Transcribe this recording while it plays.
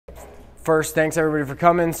First, thanks everybody for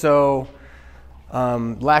coming. So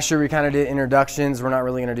last year we kind of did introductions. We're not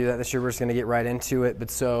really going to do that this year. We're just going to get right into it.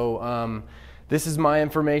 But so this is my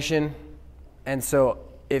information. And so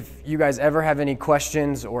if you guys ever have any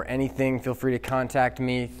questions or anything, feel free to contact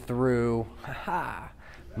me through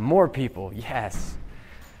more people. Yes.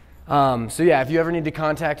 So yeah, if you ever need to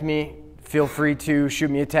contact me, feel free to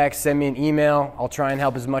shoot me a text, send me an email. I'll try and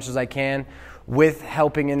help as much as I can. With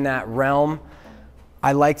helping in that realm,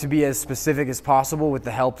 I like to be as specific as possible with the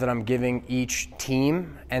help that I'm giving each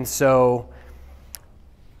team. And so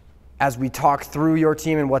as we talk through your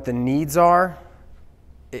team and what the needs are,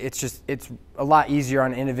 it's a lot easier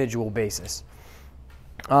on an individual basis.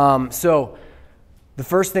 So the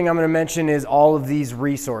first thing I'm going to mention is all of these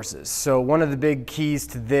resources. So one of the big keys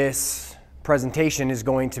to this presentation is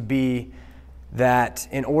going to be that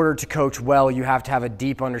in order to coach well, you have to have a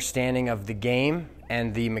deep understanding of the game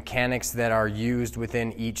and the mechanics that are used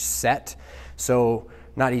within each set. So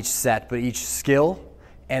not each set, but each skill.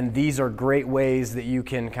 And these are great ways that you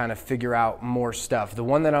can kind of figure out more stuff. The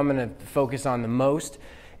one that I'm going to focus on the most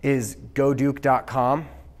is goduke.com.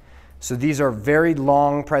 So these are very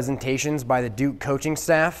long presentations by the Duke coaching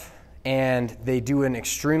staff, and they do an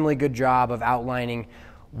extremely good job of outlining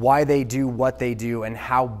why they do what they do and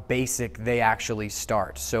how basic they actually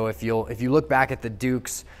start. So if you look back at the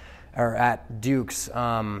Duke's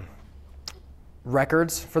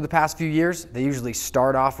records for the past few years, they usually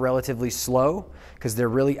start off relatively slow because they're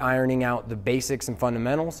really ironing out the basics and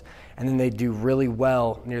fundamentals, and then they do really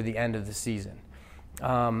well near the end of the season.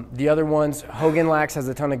 The other ones, Hogan Lax has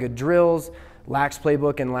a ton of good drills. Lax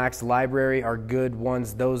Playbook and Lax Library are good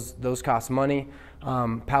ones. Those cost money.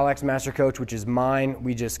 POWLAX Master Coach, which is mine,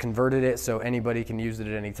 we just converted it so anybody can use it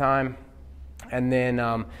at any time. And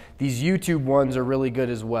then these YouTube ones are really good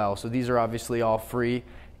as well. So these are obviously all free,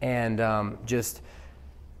 and just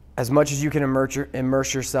as much as you can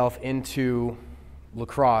immerse yourself into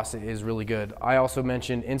lacrosse is really good. I also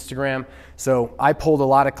mentioned Instagram. So I pulled a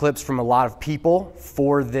lot of clips from a lot of people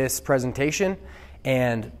for this presentation,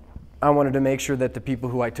 and I wanted to make sure that the people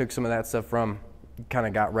who I took some of that stuff from kind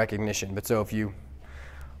of got recognition. But so if you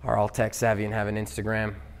are all tech savvy and have an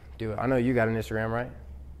Instagram, do it. I know you got an Instagram, right?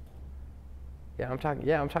 Yeah, I'm talking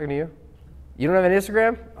to you. You don't have an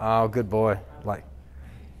Instagram? Oh, good boy. Like,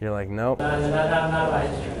 you're like, nope.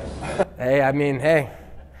 Hey.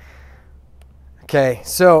 Okay,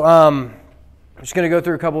 so I'm just going to go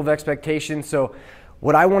through a couple of expectations. So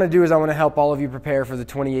what I want to do is I want to help all of you prepare for the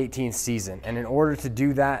 2018 season. And in order to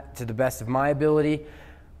do that to the best of my ability,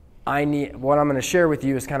 what I'm going to share with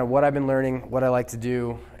you is kind of what I've been learning, what I like to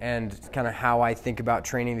do, and kind of how I think about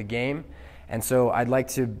training the game. And so I'd like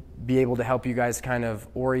to be able to help you guys kind of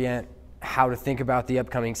orient how to think about the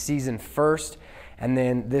upcoming season first. And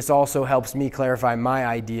then this also helps me clarify my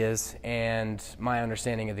ideas and my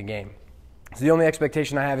understanding of the game. So the only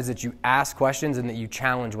expectation I have is that you ask questions and that you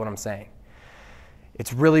challenge what I'm saying.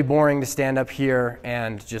 It's really boring to stand up here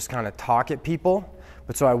and just kind of talk at people.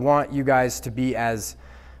 But so I want you guys to be as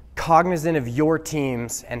cognizant of your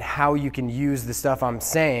teams and how you can use the stuff I'm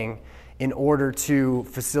saying in order to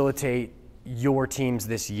facilitate your teams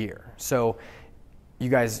this year. So you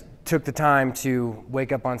guys took the time to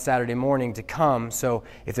wake up on Saturday morning to come. So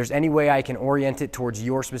if there's any way I can orient it towards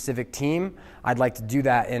your specific team, I'd like to do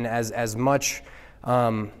that in as much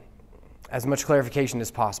clarification as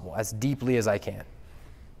possible, as deeply as I can.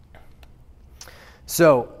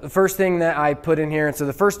 So the first thing that I put in here, and so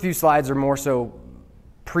the first few slides are more so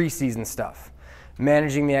preseason stuff,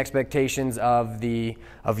 managing the expectations of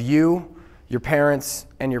you, your parents,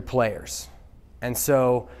 and your players. And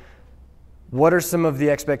so what are some of the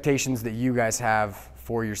expectations that you guys have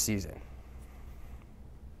for your season?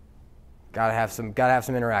 Gotta have some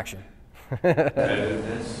interaction.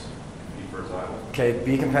 Competitiveness, be for a title. Okay,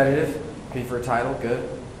 be competitive, be for a title, good.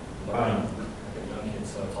 Young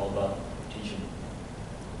kids, so it's all about teaching.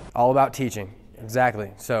 All about teaching, exactly.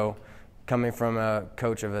 So coming from a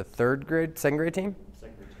coach of a second grade team?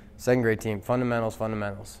 Second grade team, fundamentals.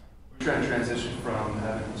 We're trying to transition from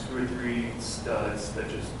having 2 or 3 studs that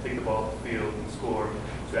just take the ball off the field and score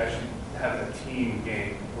to actually having a team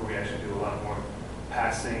game where we actually do a lot more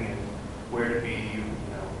passing and where to be,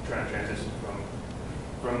 trying to transition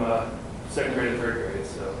from second grade to third grade.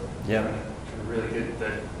 So yeah, trying to really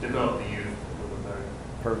develop the youth a little bit better.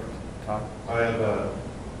 Perfect. Todd? I have a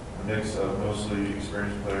mix of mostly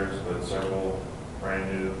experienced players, but several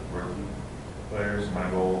brand new rookie players. My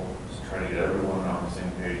goal is to try to get everyone on the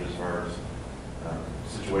same page as far as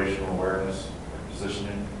situational awareness, and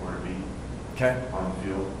positioning, where to be on the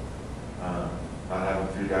field. Not having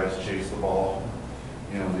 3 guys chase the ball,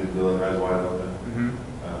 leave the other guys wide open,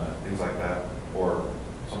 things like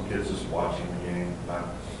kids just watching the game, not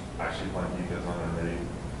actually playing defense on their video.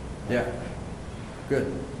 Yeah.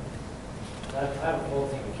 Good. I have a full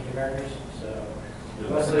team of kindergartners, so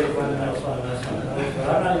mostly fundamentals, but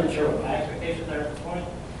I'm not even sure what my expectations are at this point.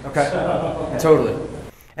 Okay. So, Totally.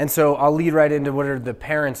 And so I'll lead right into what are the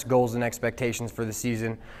parents' goals and expectations for the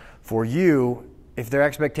season. For you, if their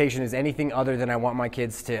expectation is anything other than I want my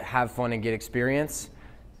kids to have fun and get experience,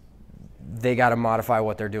 they got to modify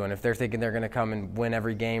what they're doing. If they're thinking they're going to come and win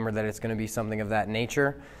every game or that it's going to be something of that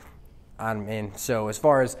nature, so as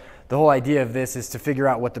far as the whole idea of this is to figure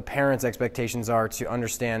out what the parents' expectations are to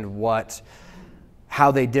understand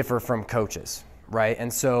how they differ from coaches, right?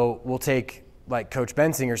 And so we'll take like Coach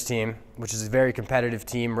Bensinger's team, which is a very competitive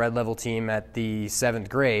team, red level team at the 7th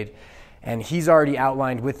grade, and he's already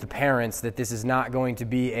outlined with the parents that this is not going to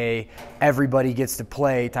be a everybody gets to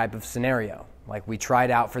play type of scenario. Like we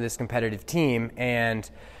tried out for this competitive team and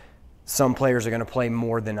some players are going to play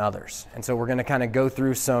more than others. And so we're going to kind of go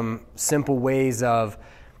through some simple ways of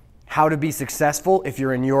how to be successful if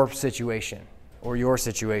you're in your situation or your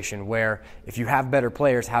situation where if you have better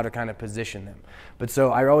players, how to kind of position them. But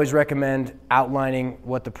so I always recommend outlining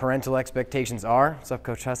what the parental expectations are. What's up,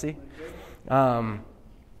 Coach Hussey? And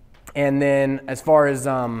then as far as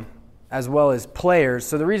well as players,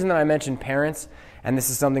 so the reason that I mentioned parents, and this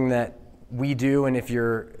is something that we do, and if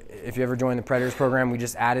you ever join the Predators program, we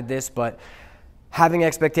just added this, but having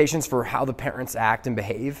expectations for how the parents act and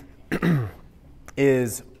behave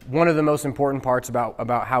is one of the most important parts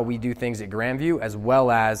about how we do things at Grandview, as well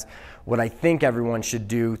as what I think everyone should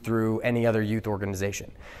do through any other youth organization.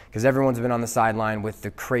 Because everyone's been on the sideline with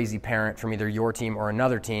the crazy parent from either your team or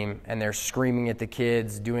another team, and they're screaming at the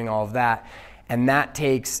kids, doing all of that. And that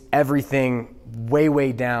takes everything way,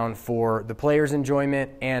 way down for the players'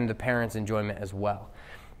 enjoyment and the parents' enjoyment as well.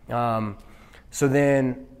 So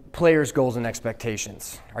then, players' goals and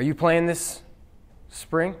expectations. Are you playing this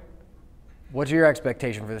spring? What's your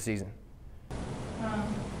expectation for the season?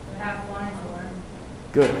 Have one and four.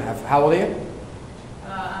 Good. How old are you?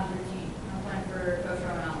 I'm 13. I'm playing for Coach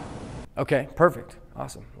Rowan. Okay, perfect.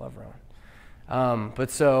 Awesome. Love Rowan.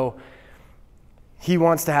 But so he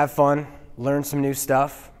wants to have fun, learn some new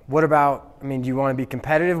stuff. What about, do you want to be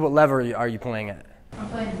competitive? What level are you playing at? I'm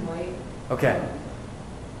playing in white. Okay.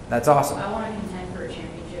 That's awesome. I want to contend for a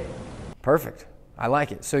championship. Perfect. I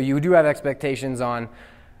like it. So you do have expectations on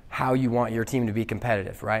how you want your team to be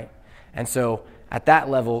competitive, right? And so at that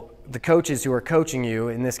level, the coaches who are coaching you,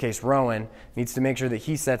 in this case Rowan, needs to make sure that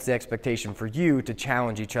he sets the expectation for you to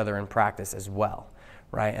challenge each other in practice as well,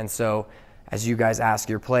 right? And so as you guys ask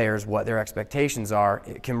your players what their expectations are,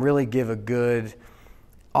 it can really give a good,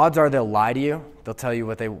 odds are they'll lie to you. They'll tell you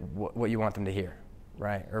what you want them to hear,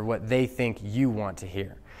 right? Or what they think you want to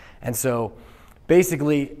hear. And so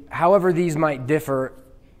basically, however these might differ,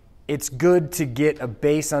 it's good to get a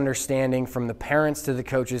base understanding from the parents to the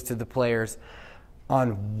coaches to the players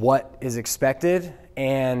on what is expected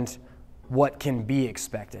and what can be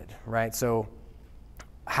expected, right? So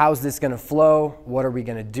how's this going to flow? What are we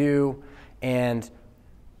going to do? And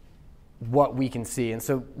what we can see. And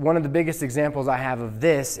so one of the biggest examples I have of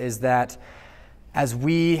this is that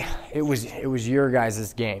it was your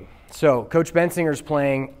guys' game. So Coach Bensinger's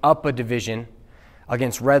playing up a division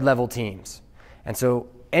against red level teams. And so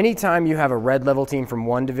anytime you have a red level team from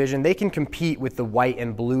one division, they can compete with the white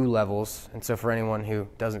and blue levels. And so for anyone who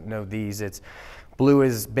doesn't know these, it's blue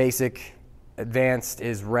is basic, advanced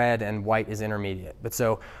is red, and white is intermediate. But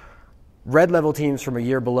so red level teams from a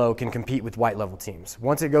year below can compete with white level teams.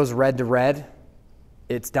 Once it goes red to red,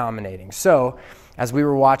 it's dominating. So as we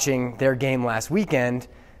were watching their game last weekend,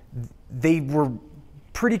 they were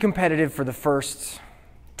pretty competitive for the first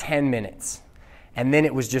 10 minutes. And then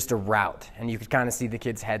it was just a rout, and you could kind of see the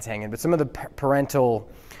kids' heads hanging. But some of the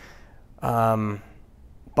parental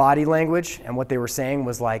body language and what they were saying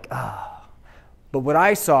was like, ah. But what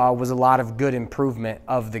I saw was a lot of good improvement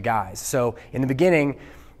of the guys. So in the beginning,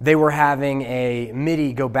 they were having a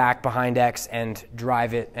midi go back behind X and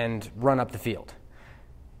drive it and run up the field,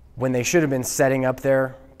 when they should have been setting up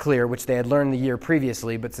their clear, which they had learned the year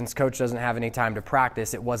previously, but since coach doesn't have any time to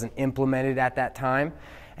practice, it wasn't implemented at that time.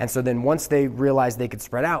 And so then once they realized they could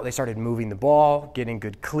spread out, they started moving the ball, getting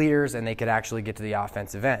good clears, and they could actually get to the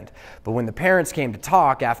offensive end. But when the parents came to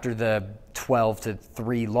talk after the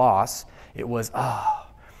 12-3 loss, it was,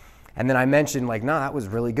 And then I mentioned, that was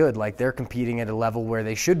really good. They're competing at a level where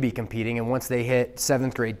they should be competing, and once they hit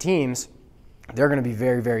 7th grade teams, they're going to be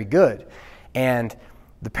very, very good. And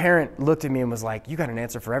the parent looked at me and was like, you got an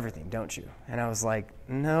answer for everything, don't you? And I was like,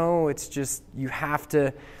 no, it's just you have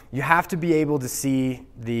to be able to see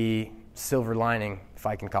the silver lining, if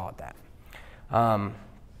I can call it that.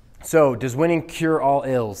 So does winning cure all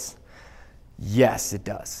ills? Yes, it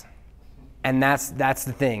does. And that's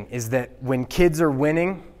the thing, is that when kids are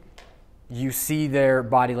winning, you see their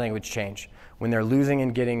body language change. When they're losing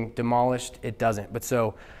and getting demolished, it doesn't. But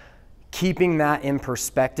so keeping that in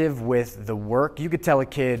perspective with the work, you could tell a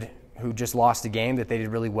kid who just lost a game that they did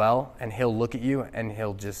really well, and he'll look at you and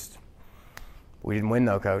he'll just, we didn't win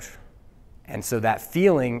though, coach. And so that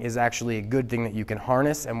feeling is actually a good thing that you can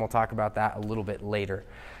harness, and we'll talk about that a little bit later.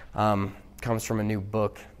 Comes from a new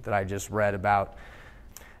book that I just read about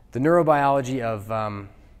the neurobiology of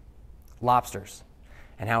lobsters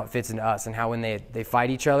and how it fits into us, and how when they fight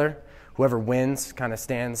each other, whoever wins kind of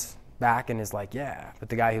stands back and is like, yeah, but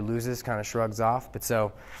the guy who loses kind of shrugs off. But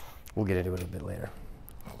so we'll get into it a bit later.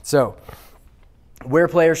 So where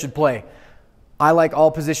players should play. I like all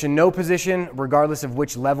position, no position, regardless of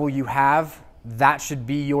which level you have. That should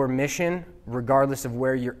be your mission, regardless of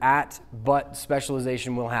where you're at, but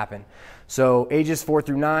specialization will happen. So ages 4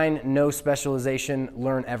 through 9, no specialization,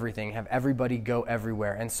 learn everything, have everybody go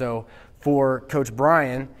everywhere. And so for Coach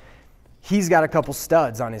Brian, he's got a couple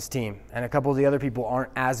studs on his team, and a couple of the other people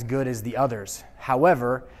aren't as good as the others.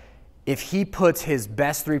 However, if he puts his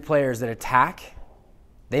best 3 players at attack,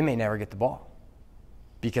 they may never get the ball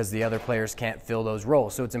because the other players can't fill those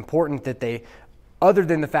roles. So it's important that they, other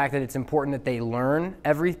than the fact that it's important that they learn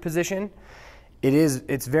every position,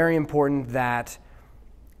 it's very important that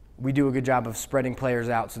we do a good job of spreading players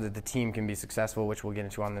out so that the team can be successful, which we'll get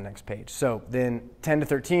into on the next page. So then 10 to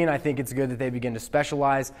 13, I think it's good that they begin to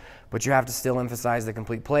specialize, but you have to still emphasize the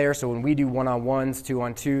complete player. So when we do one-on-ones,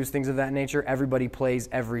 two-on-twos, things of that nature, everybody plays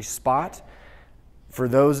every spot for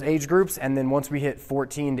those age groups. And then once we hit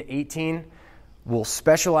 14 to 18, we'll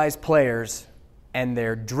specialize players, and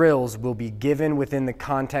their drills will be given within the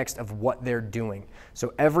context of what they're doing.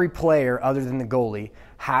 So every player, other than the goalie,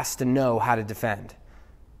 has to know how to defend.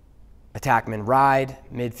 Attackmen ride,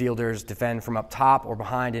 midfielders defend from up top or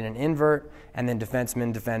behind in an invert, and then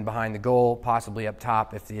defensemen defend behind the goal, possibly up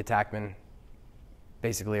top if the attackmen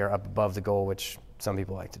basically are up above the goal, which some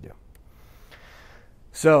people like to do.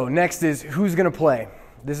 So next is who's going to play.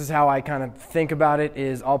 This is how I kind of think about it,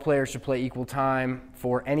 is all players should play equal time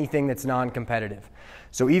for anything that's non-competitive.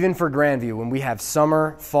 So even for Grandview, when we have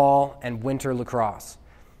summer, fall, and winter lacrosse,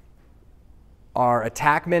 our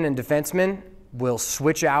attackmen and defensemen will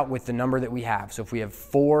switch out with the number that we have. So if we have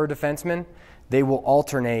 4 defensemen, they will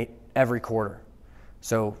alternate every quarter.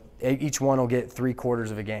 So each one will get 3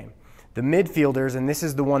 quarters of a game. The midfielders, and this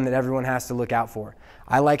is the one that everyone has to look out for.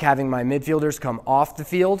 I like having my midfielders come off the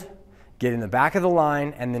field, get in the back of the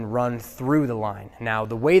line, and then run through the line. Now,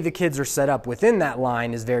 the way the kids are set up within that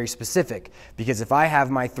line is very specific, because if I have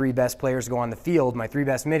my 3 best players go on the field, my 3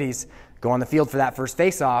 best middies go on the field for that first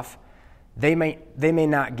face-off, they may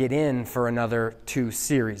not get in for another 2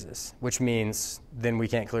 series, which means then we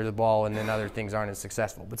can't clear the ball and then other things aren't as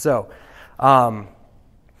successful. But so,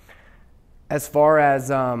 as far as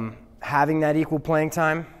having that equal playing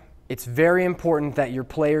time, it's very important that your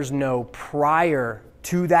players know prior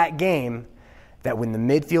to that game that when the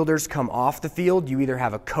midfielders come off the field, you either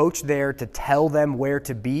have a coach there to tell them where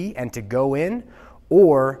to be and to go in,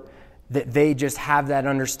 or that they just have that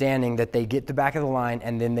understanding that they get the back of the line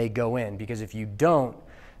and then they go in. Because if you don't,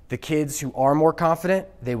 the kids who are more confident,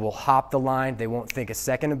 they will hop the line, they won't think a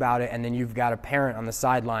second about it, and then you've got a parent on the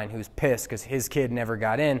sideline who's pissed because his kid never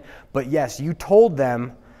got in. But yes, you told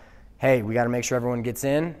them, hey, we got to make sure everyone gets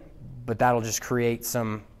in, but that'll just create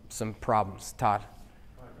some problems. Todd?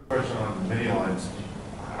 Question on the mini lines.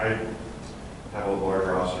 I have a large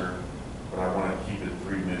roster, but I want to keep it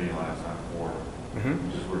 3 mini lines, not 4.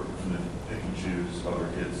 Just we're going to pick and choose other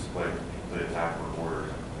kids, like the attack or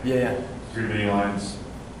quarters. Yeah. 3 mini lines.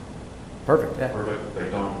 Perfect. Yeah. Perfect. They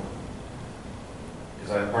don't,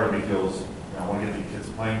 because part of me feels I want to get the kids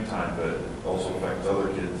playing time, but it also affects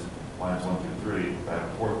other kids. Lines 1 through 3. If I have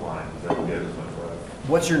a 4th line, they don't get as much rep.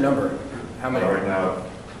 What's your number? How many? Right now,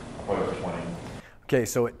 I'm probably at 20. Okay,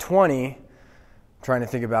 so at 20, I'm trying to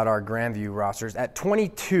think about our Grandview rosters. At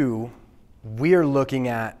 22, we're looking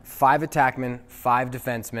at 5 attackmen, 5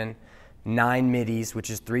 defensemen, 9 middies, which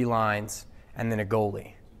is 3 lines, and then a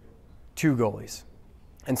goalie. 2 goalies.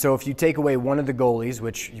 And so if you take away one of the goalies,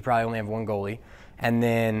 which you probably only have 1 goalie, and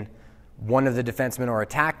then one of the defensemen or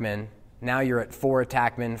attackmen, now you're at 4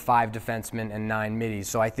 attackmen, 5 defensemen, and 9 middies.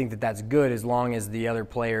 So I think that that's good as long as the other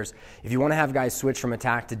players, if you want to have guys switch from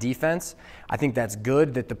attack to defense, I think that's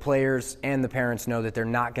good that the players and the parents know that they're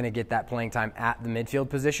not going to get that playing time at the midfield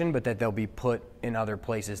position, but that they'll be put in other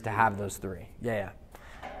places to have those 3. Yeah.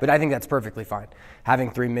 But I think that's perfectly fine.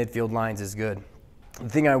 Having 3 midfield lines is good. The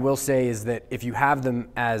thing I will say is that if you have them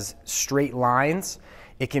as straight lines,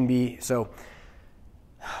 it can be, so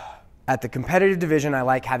at the competitive division, I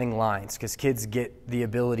like having lines because kids get the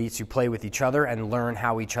ability to play with each other and learn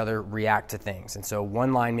how each other react to things. And so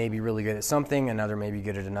one line may be really good at something, another may be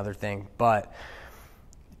good at another thing. But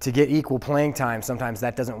to get equal playing time, sometimes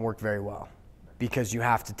that doesn't work very well because you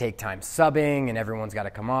have to take time subbing and everyone's got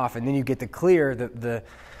to come off. And then you get the clear, the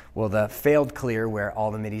failed clear where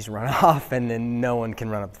all the middies run off and then no one can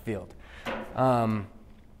run up the field.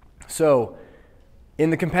 So in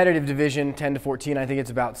the competitive division, 10 to 14, I think it's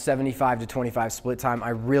about 75 to 25 split time. I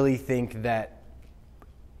really think that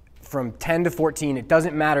from 10 to 14, it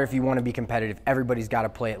doesn't matter if you want to be competitive. Everybody's got to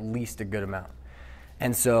play at least a good amount.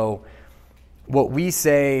 And so what we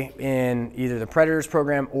say in either the Predators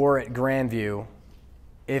program or at Grandview,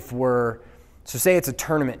 so say it's a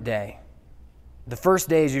tournament day. The first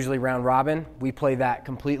day is usually round robin. We play that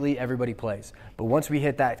completely. Everybody plays. But once we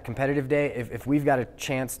hit that competitive day, if we've got a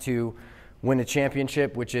chance to win a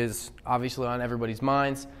championship, which is obviously on everybody's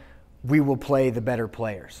minds, we will play the better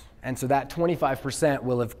players. And so that 25%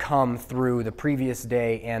 will have come through the previous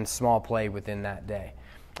day and small play within that day.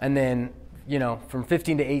 And then, from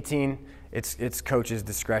 15 to 18, it's coach's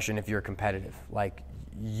discretion if you're competitive. Like,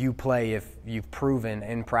 you play if you've proven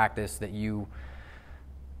in practice that you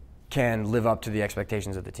can live up to the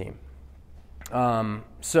expectations of the team.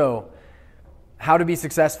 So how to be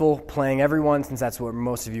successful playing everyone, since that's what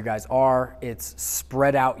most of you guys are, it's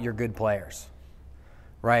spread out your good players,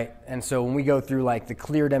 right? And so when we go through like the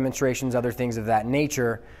clear demonstrations, other things of that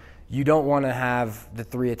nature, you don't want to have the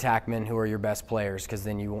 3 attackmen who are your best players because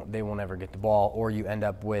then they will never get the ball, or you end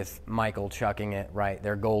up with Michael chucking it, right,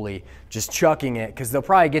 their goalie, just chucking it because they'll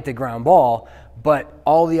probably get the ground ball, but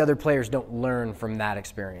all the other players don't learn from that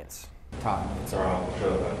experience. Todd, Sorry, I'll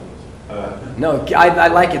show that. No, I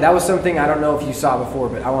like it. That was something I don't know if you saw before,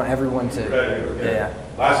 but I want everyone to. Okay. Yeah.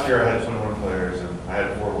 Last year I had 21 players and I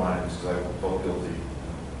had 4 lines because I felt guilty.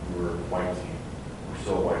 We were a white team. We're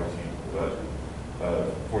still a white team, but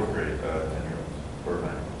 4th grade, 10-year-olds, or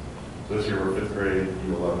 9-year-olds. So this year we're 5th grade,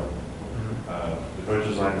 U11. The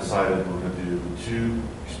coaches and I decided we're going to do 2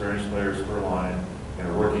 experienced players per line and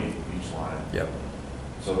a rookie each line. Yep.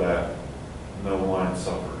 So that no line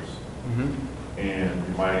suffers. Mm-hmm.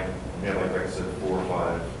 And we have like I said, 4 or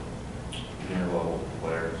 5 beginner level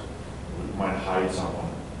players. We might hide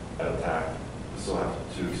someone at attack. We still have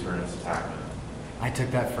 2 experienced attackmen. I took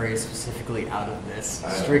that phrase specifically out of this,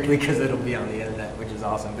 strictly because it'll be on the internet, which is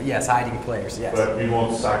awesome. But yes, hiding players, yes. But we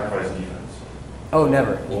won't sacrifice defense. Oh,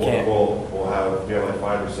 never. You can't. We'll have like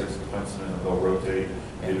 5 or 6 defensemen and they'll rotate.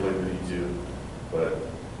 They play the D2, but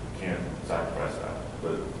can't sacrifice that.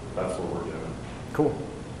 But that's what we're doing. Cool.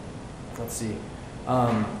 Let's see.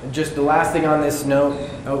 Just the last thing on this note.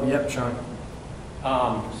 Oh, yep, Sean.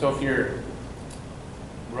 So if you're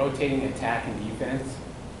rotating attack and defense,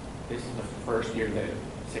 this is the first year that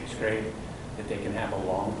 6th grade that they can have a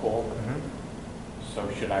long pole. Mm-hmm. So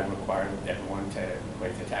should I require everyone to,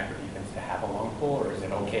 whether it's attack or defense, to have a long pole, or is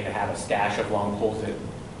it okay to have a stash of long poles that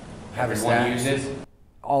everyone uses?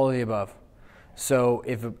 All of the above. So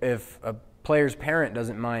if a player's parent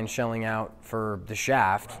doesn't mind shelling out for the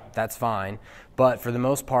shaft, that's fine. But for the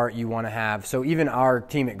most part, you want to have, so even our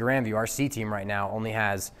team at Grandview, our C team right now only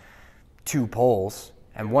has 2 poles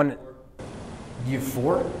and one. You have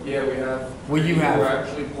 4? Yeah, we have. Well, you have. 4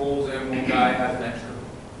 actually poles and one guy has an extra.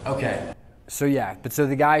 Okay. So yeah, but so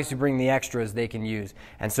the guys who bring the extras, they can use.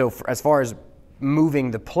 And so as far as moving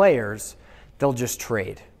the players, they'll just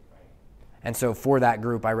trade. And so for that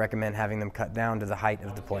group, I recommend having them cut down to the height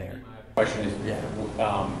of the player. Question is,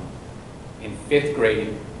 in 5th grade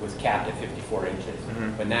it was capped at 54 inches,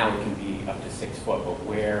 Mm-hmm. but now it can be up to 6 foot, but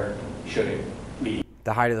where should it be?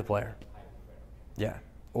 The height of the player. Yeah,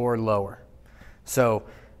 or lower. So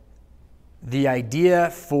the idea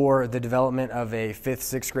for the development of a 5th,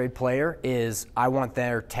 6th grade player is I want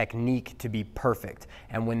their technique to be perfect.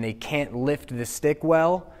 And when they can't lift the stick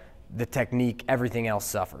well, the technique, everything else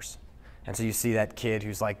suffers. And so you see that kid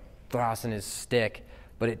who's like thrusting his stick,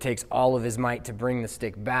 but it takes all of his might to bring the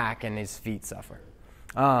stick back and his feet suffer.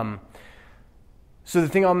 So the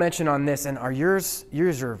thing I'll mention on this, and are yours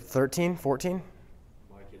are 13, 14?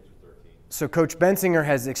 My kids are 13. So Coach Bensinger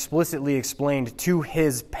has explicitly explained to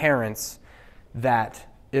his parents that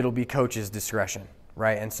it'll be coach's discretion,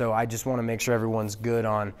 right? And so I just want to make sure everyone's good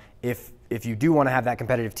on if you do want to have that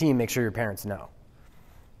competitive team, make sure your parents know.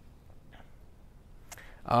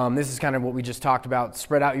 This is kind of what we just talked about.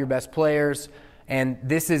 Spread out your best players, and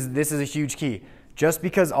this is a huge key. Just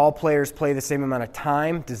because all players play the same amount of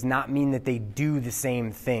time does not mean that they do the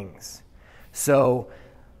same things. So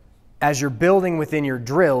as you're building within your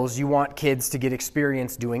drills, you want kids to get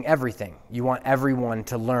experience doing everything. You want everyone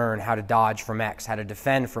to learn how to dodge from X, how to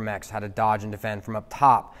defend from X, how to dodge and defend from up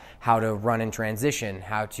top, how to run in transition,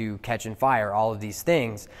 how to catch and fire, all of these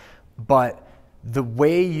things. But the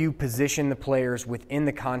way you position the players within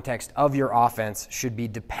the context of your offense should be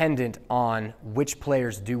dependent on which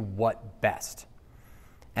players do what best.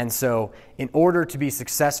 And so in order to be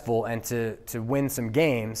successful and to win some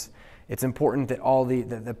games, it's important that all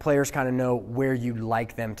the players kind of know where you'd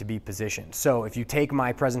like them to be positioned. So if you take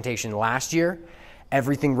my presentation last year,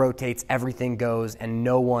 everything rotates, everything goes, and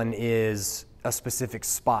no one is a specific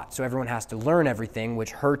spot. So everyone has to learn everything,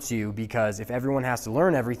 which hurts you because if everyone has to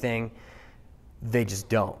learn everything, they just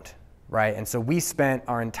don't, right? And so we spent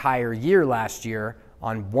our entire year last year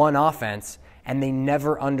on one offense, and they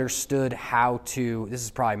never understood how to, this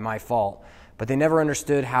is probably my fault, but they never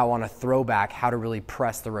understood how on a throwback, how to really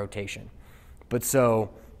press the rotation. But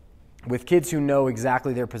so with kids who know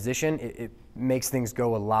exactly their position, it makes things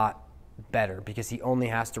go a lot better because he only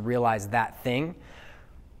has to realize that thing.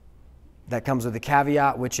 That comes with a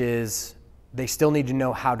caveat, which is they still need to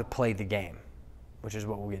know how to play the game, which is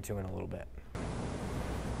what we'll get to in a little bit.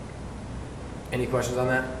 Any questions on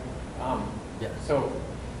that? Yeah. So,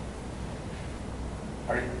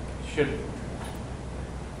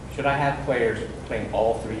 should I have players playing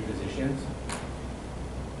all three positions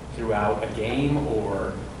throughout a game,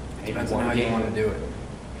 or maybe Depends on one how game? you want to do it.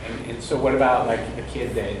 And so, what about like a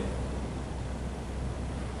kid that is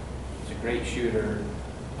a great shooter?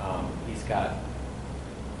 He's got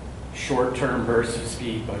short-term bursts of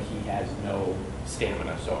speed, but he has no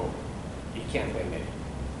stamina, so he can't play mid.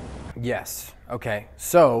 Yes. Okay.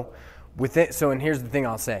 So and here's the thing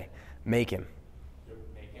I'll say. Make him.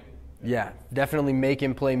 Make him. Yeah, definitely make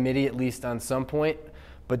him play midi at least on some point.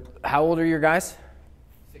 But how old are your guys?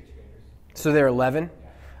 6th graders. So they're 11?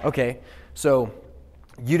 Yeah. Okay. So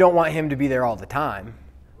you don't want him to be there all the time.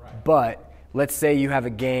 Right. But let's say you have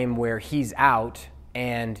a game where he's out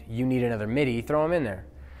and you need another midi, throw him in there.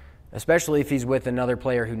 Especially if he's with another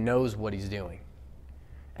player who knows what he's doing.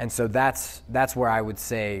 And so that's where I would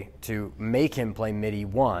say to make him play midi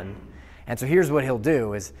 1. And so here's what he'll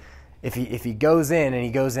do is if he goes in and he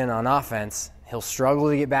goes in on offense, he'll struggle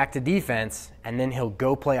to get back to defense, and then he'll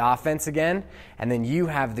go play offense again. And then you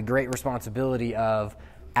have the great responsibility of,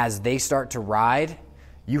 as they start to ride,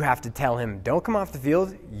 you have to tell him, don't come off the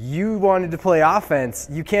field. You wanted to play offense.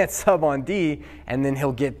 You can't sub on D. And then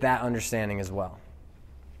he'll get that understanding as well.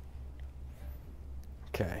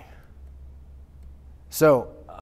 Okay. So